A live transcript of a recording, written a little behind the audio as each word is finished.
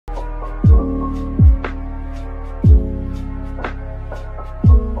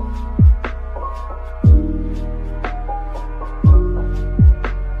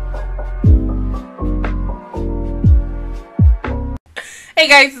Hey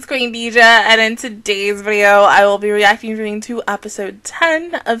guys, it's Queendija, and in today's video, I will be reacting to episode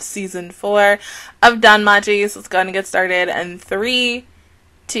 10 of season 4 of Danmachi. So let's go ahead and get started. And 3,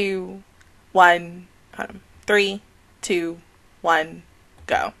 2, 1, 3, 2, 1,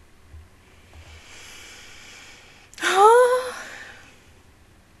 go.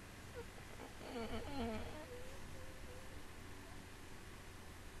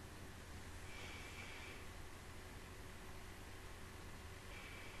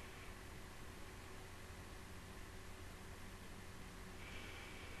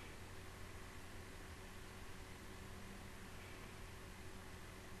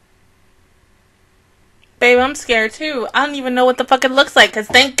 Babe, I'm scared too. I don't even know what the fuck it looks like, because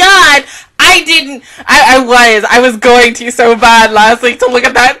thank God I didn't. I was going to so bad last week to look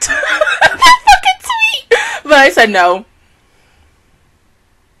at that, that fucking tweet. But I said no.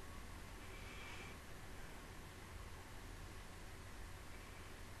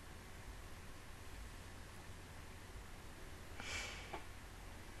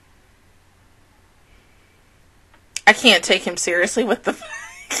 I can't take him seriously with the.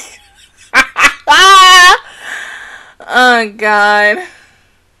 Oh God.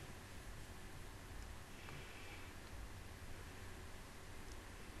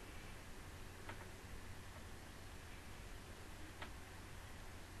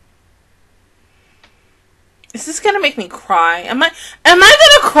 Is this gonna make me cry? Am I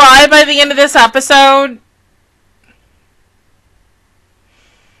gonna cry by the end of this episode?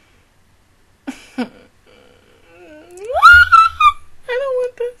 I don't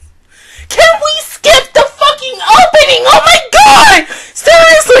want this. Can we skip the fucking opening? Oh my God!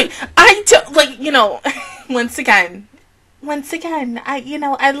 Seriously! I don't, like, you know, once again,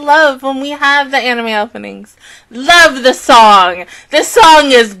 I love when we have the anime openings. Love the song. The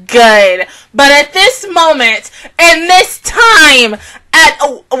song is good. But at this moment, and this time, at,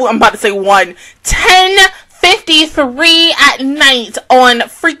 I'm about to say 10:53 at night on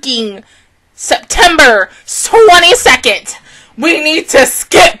freaking September 22nd, we need to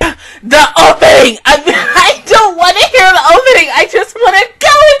skip the opening. I don't want to hear the opening. I just want to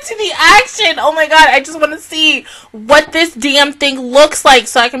go into the action. Oh my God. I just want to see what this damn thing looks like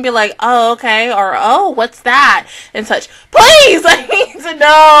so I can be like, oh, okay. Or, oh, what's that? And such. Please. I need to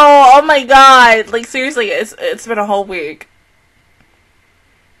know. Oh my God. Like, seriously, it's been a whole week.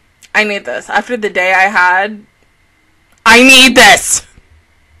 I need this. After the day I had, I need this.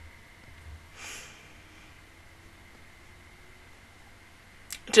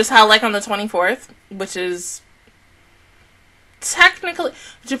 Just how, like, on the 24th, which is technically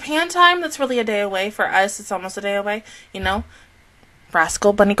Japan time, that's really a day away. For us, it's almost a day away, you know?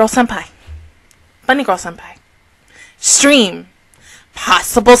 Rascal Bunny Girl Senpai. Bunny Girl Senpai. Stream.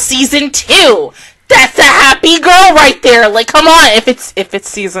 Possible season 2. That's a happy girl right there. Like, come on, if it's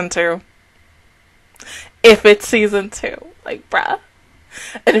season 2. If it's season 2. Like, bruh.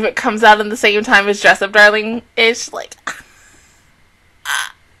 And if it comes out in the same time as Dress Up Darling-ish, like,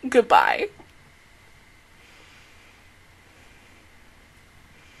 goodbye.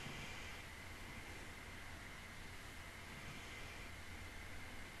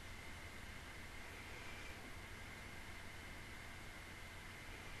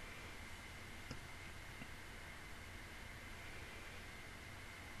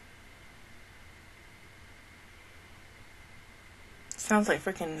 Sounds like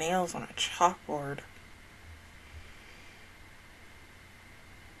freaking nails on a chalkboard.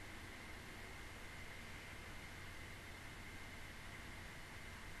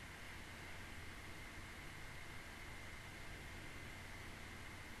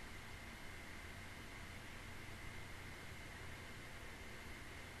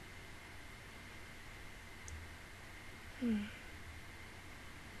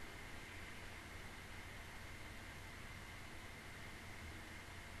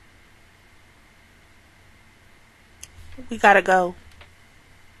 We gotta go.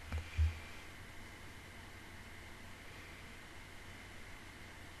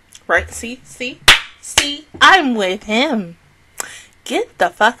 Right? See? I'm with him. Get the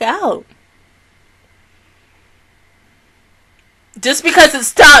fuck out. Just because it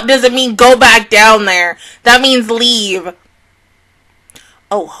stopped doesn't mean go back down there. That means leave.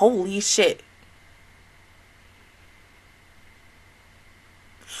 Oh, holy shit.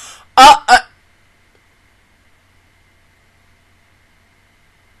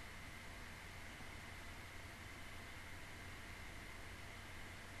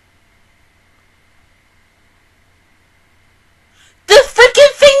 The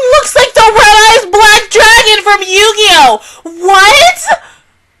freaking thing looks like the red-eyes black dragon from Yu-Gi-Oh! What?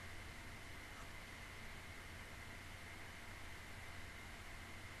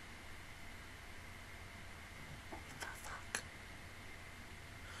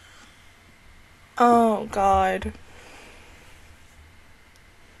 Oh, God.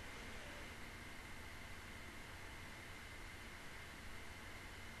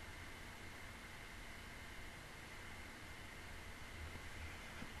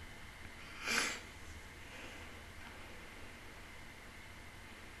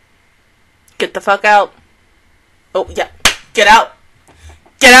 Get the fuck out. Oh, yeah. Get out.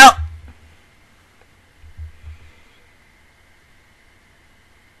 Get out.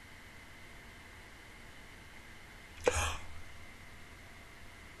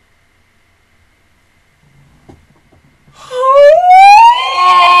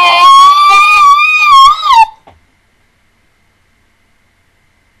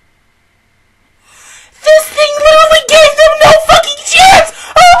 This thing literally gave them no fucking chance!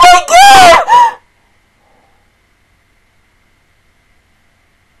 Oh my god!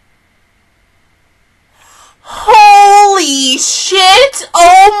 Holy shit!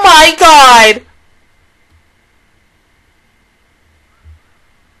 Oh my god!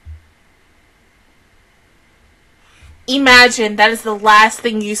 Imagine that is the last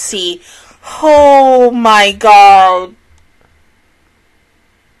thing you see. Oh my god.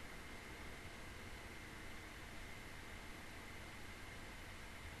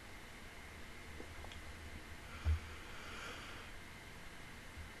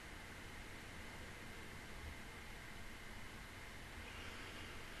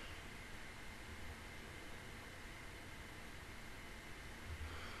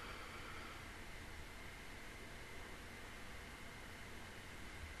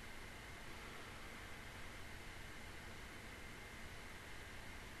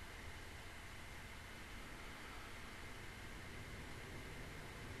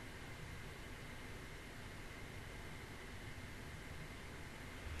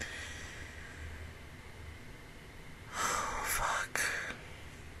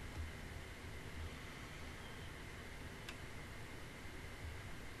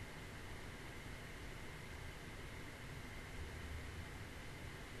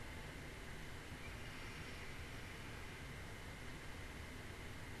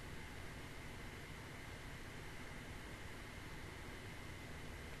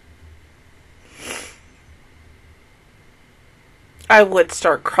 I would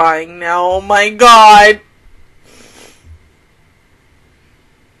start crying now. Oh my god.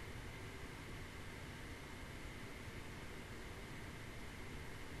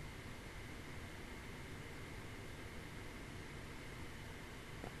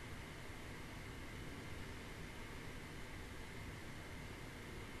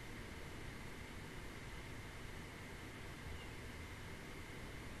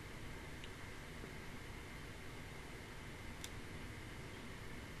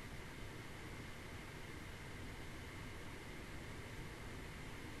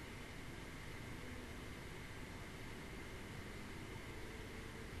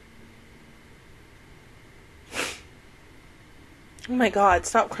 Oh my god,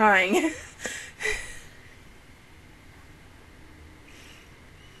 stop crying.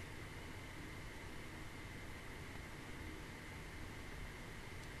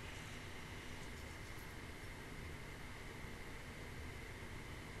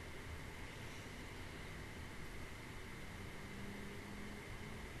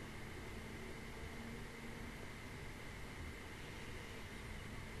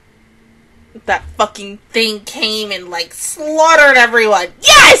 That fucking thing came and like slaughtered everyone.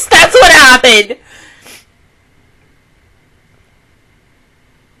 Yes, that's what happened.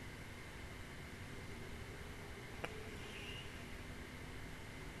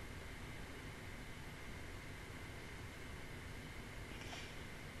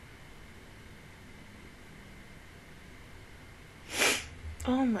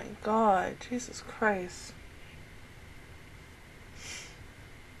 Oh my god, Jesus Christ.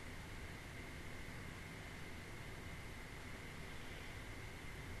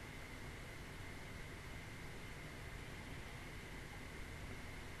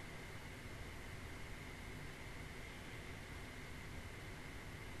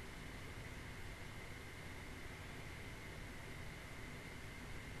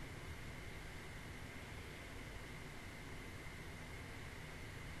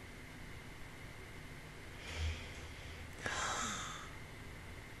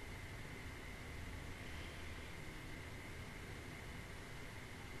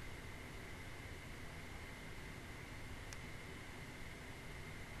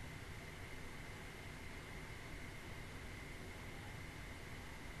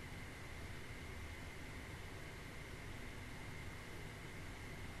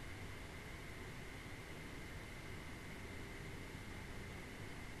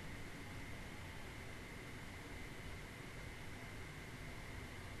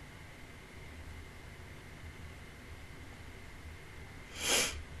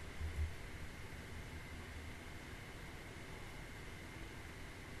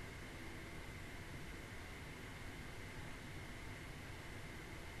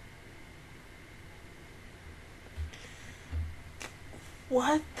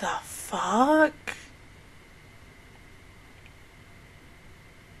 What the fuck?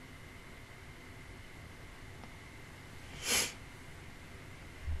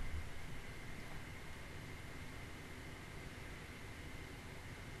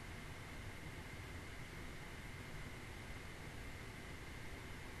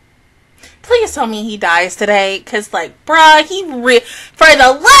 Please tell me he dies today, cause like, bruh, for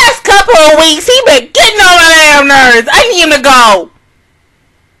the last couple of weeks, he been getting on my damn nerves. I need him to go.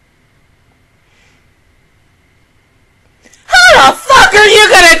 How the fuck are you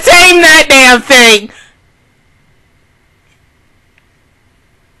gonna tame that damn thing?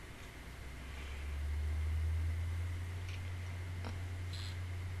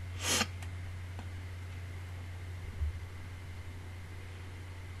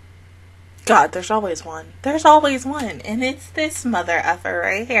 God, there's always one. There's always one. And it's this mother effer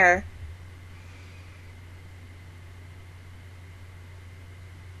right here.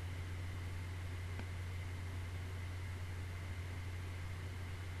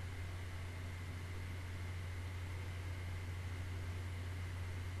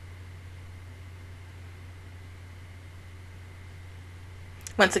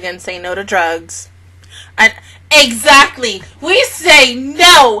 Once again, say no to drugs. And exactly, we say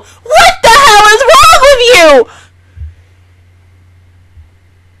no. What the hell is wrong with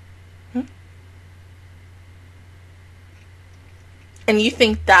you? And you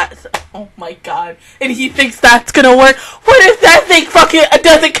think that's, oh my god, and he thinks that's gonna work? What if that thing fucking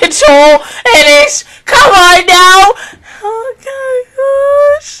doesn't control Anish? Come on now. Oh god,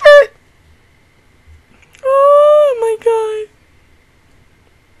 oh shit. Oh my god.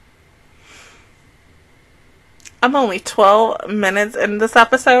 I'm only 12 minutes in this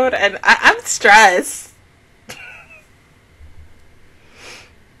episode, and I'm stressed.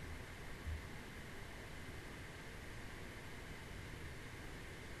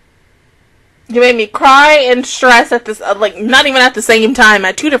 You made me cry and stress at this, like, not even at the same time,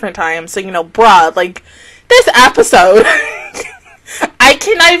 at 2 different times. So, you know, bruh, like, this episode, I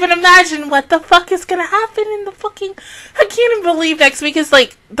cannot even imagine what the fuck is gonna happen in the fucking, I can't even believe next week is,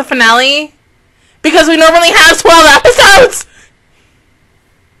 like, the finale. Because we normally have 12 episodes!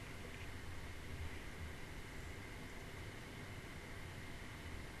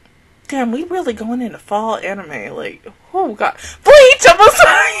 Damn, we really going into fall anime. Like, oh god. Bleach! I'm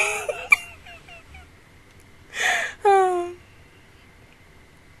sorry!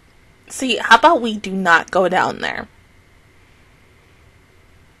 See, how about we do not go down there?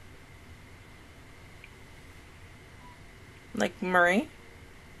 Like, Murray?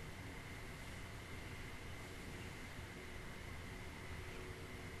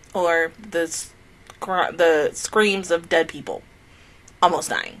 Or the screams of dead people almost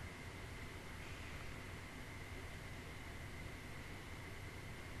dying.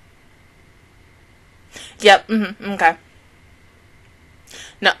 Yep, okay.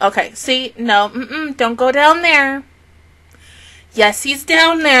 No, okay, see, no, don't go down there. Yes, he's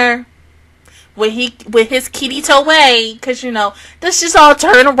down there. With his Kirito way, because, you know, let's just all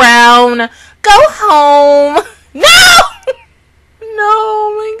turn around. Go home. No! No,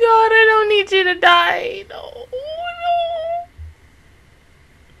 oh my god, I don't need you to die. No, no.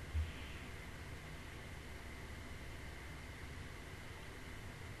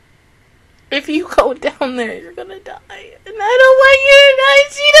 If you go down there, you're gonna die. And I don't want you to die.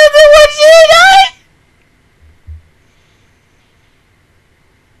 She doesn't want you to die.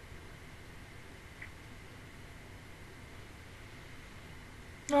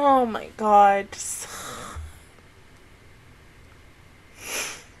 Oh my god.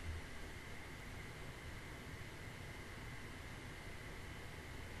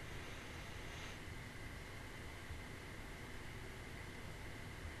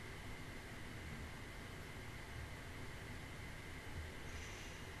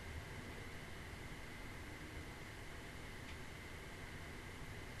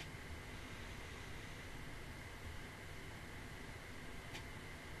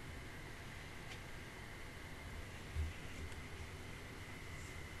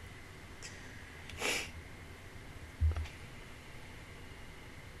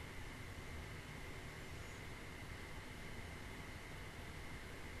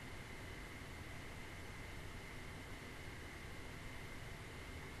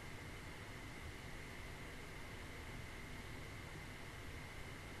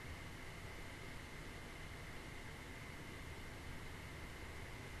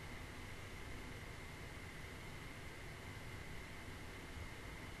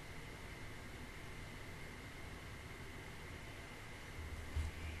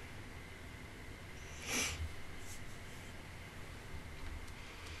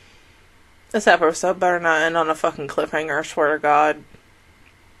 This episode better not end on a fucking cliffhanger, I swear to God.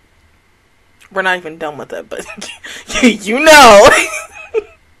 We're not even done with it, but you know.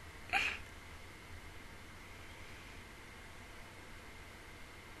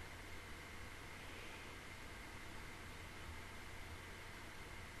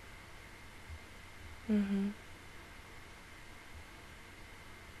 Mm-hmm.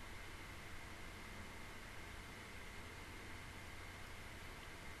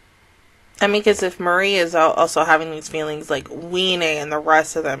 I mean, because if Marie is also having these feelings, like Weene and the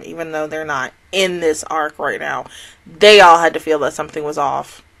rest of them, even though they're not in this arc right now, they all had to feel that something was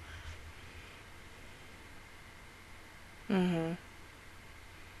off. Mm-hmm.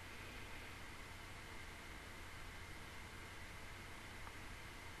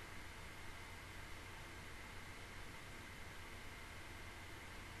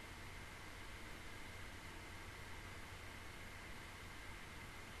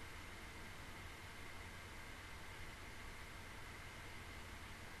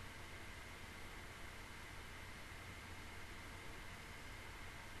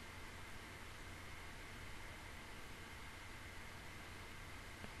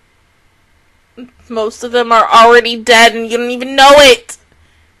 Most of them are already dead and you don't even know it.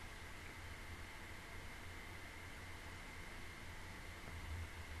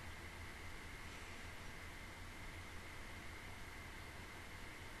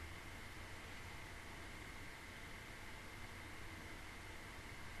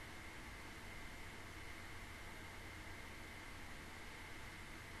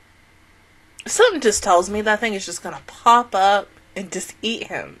 Something just tells me that thing is just gonna pop up and just eat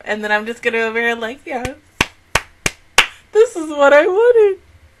him. And then I'm just gonna over here like, yeah, this is what I wanted.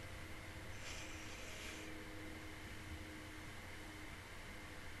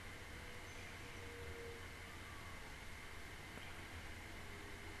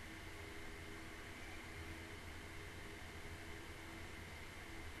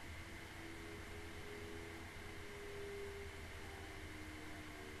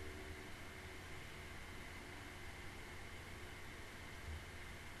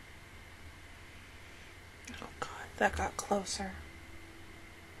 That got closer.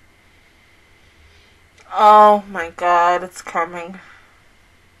 Oh my God, it's coming.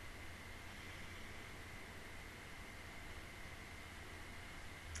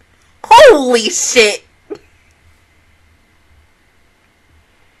 Holy shit!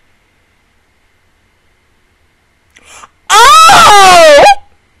 Oh!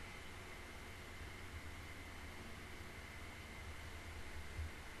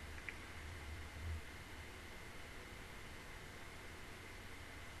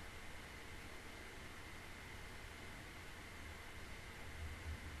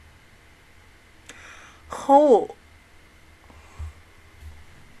 Oh.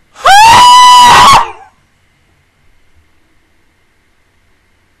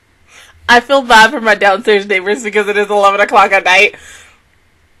 I feel bad for my downstairs neighbors because it is 11 o'clock at night.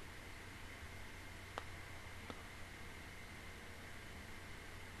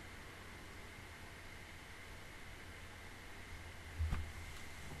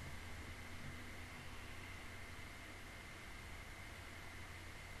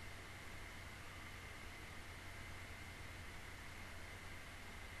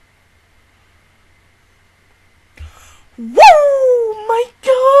 Whoa! My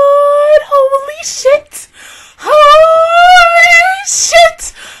God! Holy shit! Holy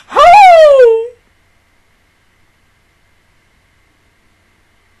shit! Oh!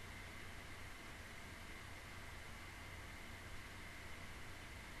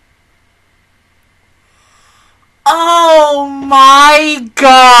 Oh my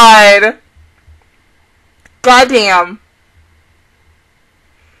God! Goddamn.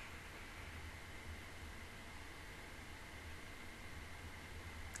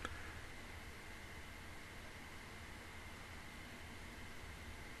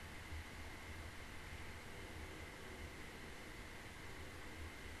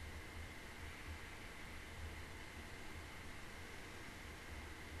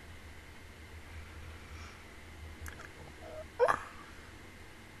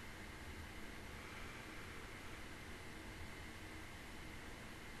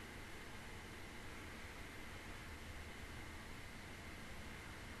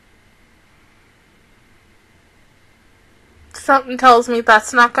 Something tells me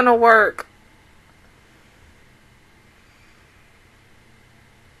that's not gonna work.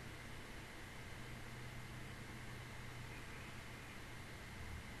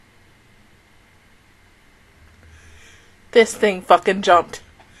 This thing fucking jumped.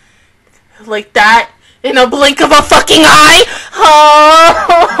 Like that in a blink of a fucking eye. Oh!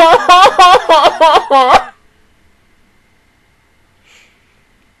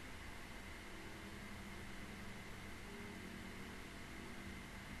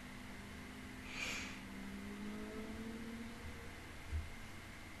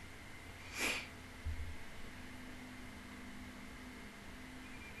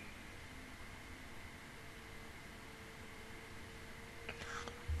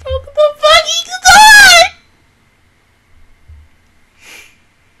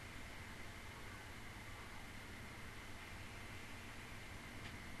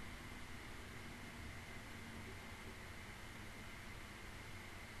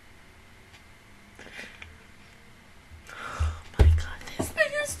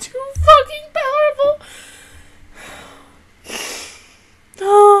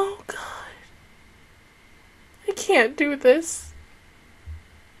 can't do this.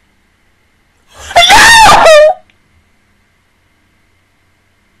 No!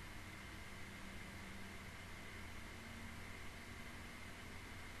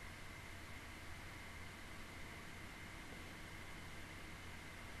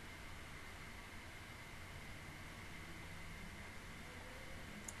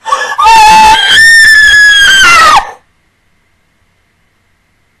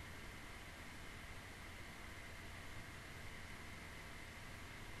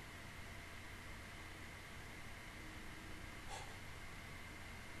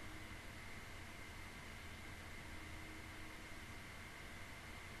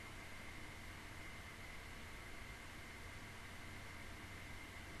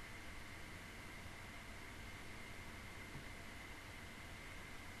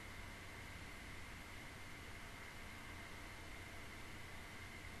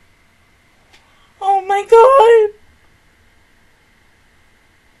 Oh my god.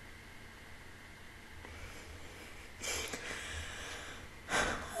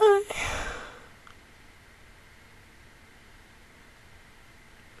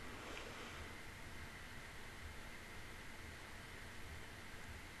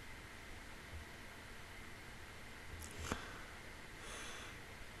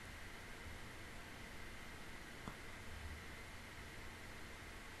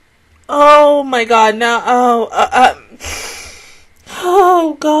 Oh my god, no, oh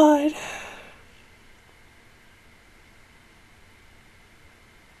god.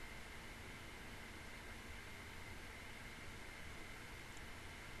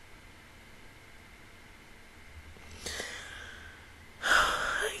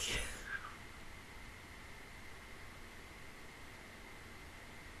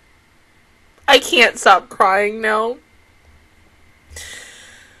 I can't stop crying now.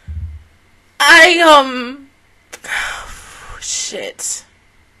 Shit.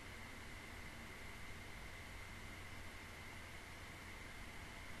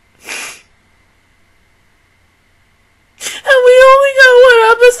 And we only got one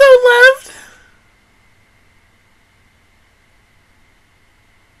episode left.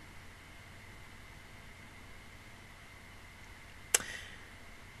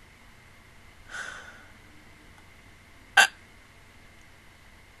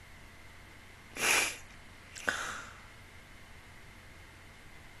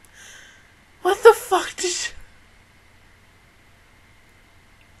 What the fuck did you...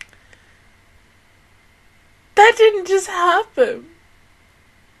 That didn't just happen.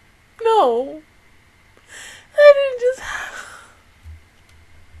 No. That didn't just happen.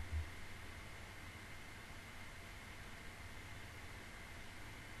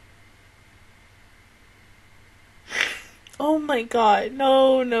 Oh my god.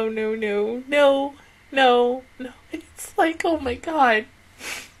 No, no, no, no. No, no, no. It's like, oh my god.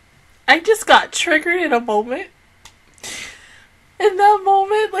 I just got triggered in a moment. In that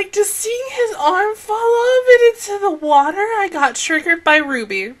moment, like, just seeing his arm fall off and into the water, I got triggered by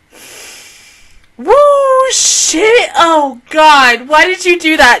Ruby. Woo, shit. Oh, God. Why did you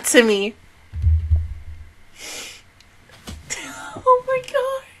do that to me? Oh, my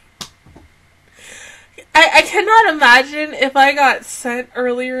God. I cannot imagine if I got sent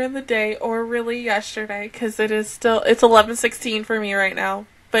earlier in the day or really yesterday, because it is still, it's 11:16 for me right now.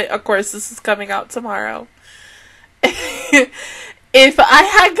 But, of course, this is coming out tomorrow. If I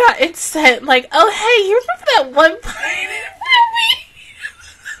had gotten sent, like, oh, hey, you remember that one part in Ruby?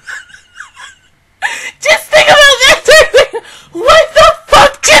 Just think about that. What the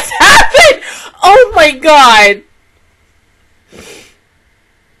fuck just happened? Oh, my God.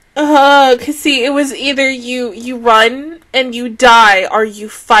 Cause see, it was either you run and you die, or you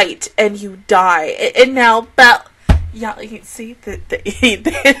fight and you die. And now, yeah, you can see that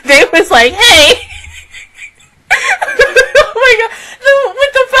they was like, hey. Oh my god.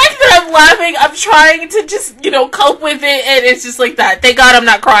 With the fact that I'm laughing, I'm trying to just, cope with it, and it's just like that. Thank God I'm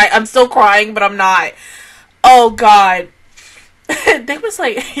not crying. I'm still crying, but I'm not. Oh god. They was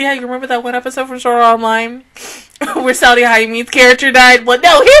like, yeah, you remember that one episode from Sword Art Online? Where Saudi Hayami's character died? Well,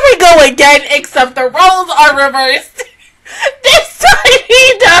 no, here we go again, except the roles are reversed. This time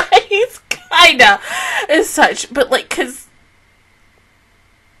he dies, kinda, as such. But, like, cause...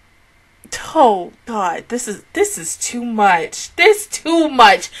 Oh, God, this is too much. This too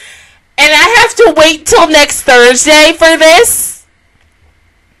much. And I have to wait till next Thursday for this?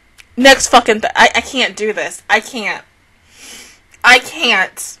 Next fucking... I can't do this. I can't.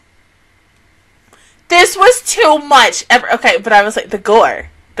 This was too much. Okay, but I was like, the gore.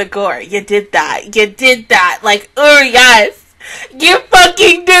 You did that. Like, oh, yes. You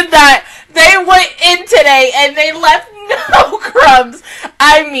fucking did that. They went in today and they left no crumbs.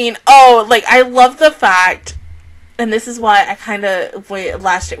 I mean, oh, like, I love the fact, and this is why I kind of, wait,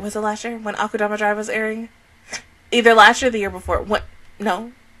 last year, was it last year when Akudama Drive was airing? Either last year or the year before. What?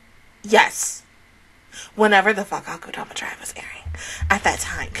 No? Yes. Whenever the fuck Akudama Drive was airing at that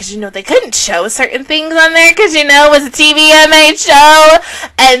time, because, you know, they couldn't show certain things on there, because, you know, it was a TVMA show,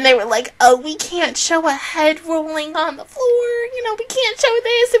 and they were like, oh, we can't show a head rolling on the floor, you know, we can't show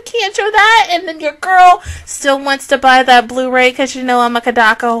this, we can't show that, and then your girl still wants to buy that Blu-ray, because, you know, I'm a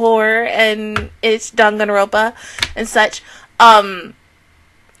Kadaka whore, and it's Danganronpa, and such.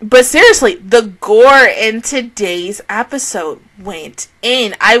 But seriously, the gore in today's episode went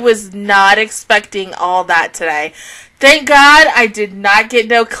in. I was not expecting all that today. Thank God I did not get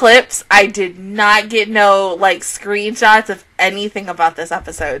no clips. I did not get no, like, screenshots of anything about this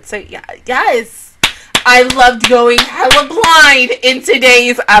episode. So, yeah, yes. I loved going hella blind in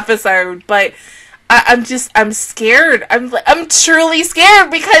today's episode. But I'm scared. I'm truly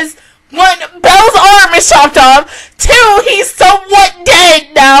scared because, one, Belle's arm is chopped off. Two, he's somewhat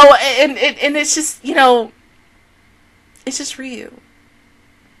dead now. And it's just, you know, it's just Ryu.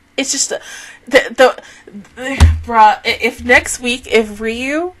 It's just bruh, if next week, if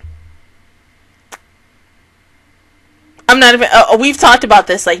Ryu, I'm not even, we've talked about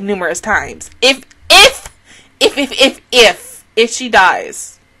this like numerous times. If she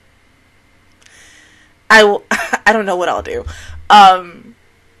dies, I don't know what I'll do.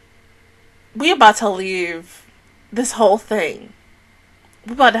 We about to leave this whole thing.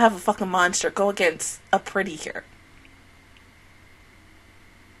 We're about to have a fucking monster go against a pretty here.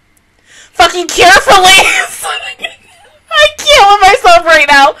 Fucking carefully! I can't with myself right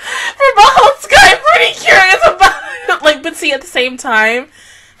now. For Bahamska, I'm pretty curious about it. Like, but see, at the same time,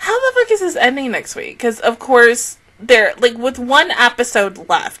 how the fuck is this ending next week? Because, of course, they're, like, with one episode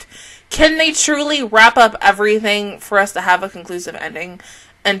left, can they truly wrap up everything for us to have a conclusive ending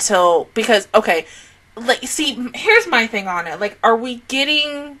until, because, okay, like, see, here's my thing on it. Like, are we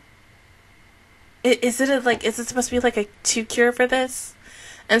getting, is it supposed to be, like, a 2 cure for this?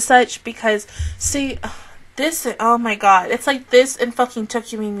 And such, because, see, this, oh my god, it's like this and fucking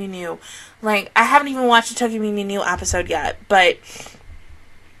Tokyo Mew. Like, I haven't even watched the Tokyo Mew episode yet, but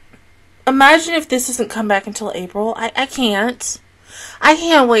imagine if this doesn't come back until April. I can't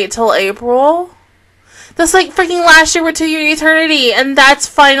wait till April. That's like freaking last year with 2 Year Eternity, and that's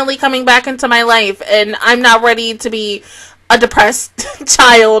finally coming back into my life, and I'm not ready to be a depressed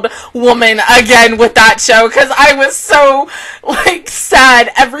child woman again with that show, because I was so, like, sad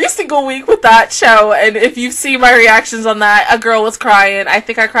every single week with that show. And if you see my reactions on that, a girl was crying. I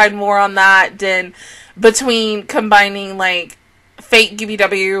think I cried more on that than between combining, like, Fate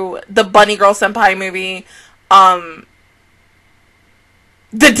GBW, the Bunny Girl Senpai movie,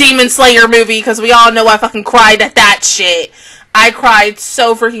 the Demon Slayer movie, because we all know I fucking cried at that shit. I cried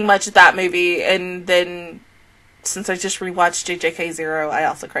so freaking much at that movie, and then since I just rewatched JJK0, I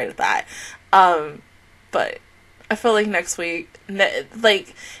also cried at that. But I feel like next week,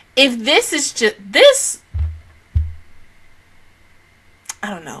 like, if this is just, this, I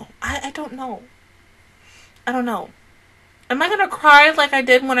don't know. I don't know. I don't know. Am I gonna cry like I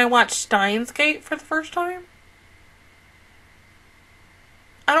did when I watched Steins Gate for the first time?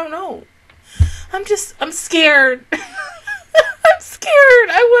 I don't know. I'm scared. I'm scared.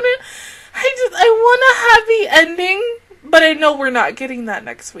 I want a happy ending, but I know we're not getting that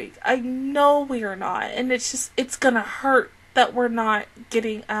next week. I know we are not, and it's gonna hurt that we're not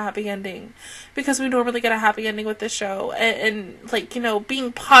getting a happy ending, because we normally get a happy ending with this show, and like, you know,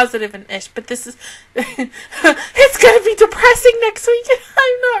 being positive and ish, but this is, it's gonna be depressing next week, and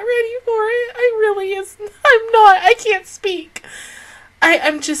I'm not ready for it. I really is. I'm not. I can't speak.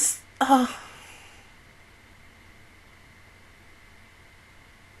 I'm just,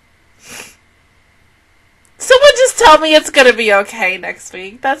 someone just tell me it's gonna be okay next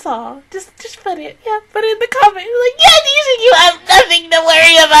week. That's all. Just put it. Yeah, put it in the comment. Like, yeah, you have nothing to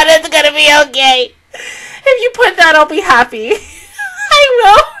worry about. It's gonna be okay. If you put that, I'll be happy. I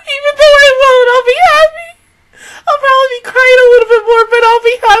will. Even though I won't, I'll be happy. I'll probably be crying a little bit more, but I'll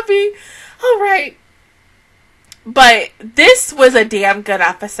be happy. Alright. But this was a damn good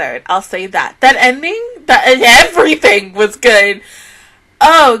episode. I'll say that. That ending, everything was good.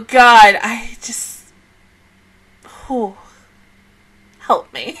 Oh, God. I just... Ooh,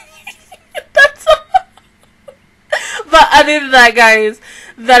 help me. That's all. But other than that, guys,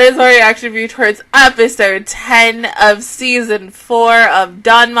 that is my reaction view towards episode 10 of season 4 of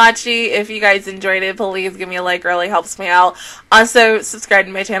Danmachi. If you guys enjoyed it, please give me a like. It really helps me out. Also, subscribe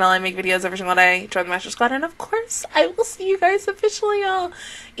to my channel. I make videos every single day. Join the Master Squad. And of course, I will see you guys officially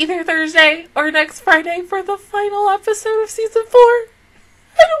either Thursday or next Friday for the final episode of season 4.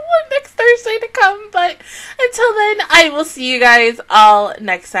 I don't want next Thursday to come, but until then, I will see you guys all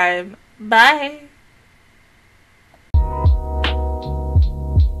next time. Bye.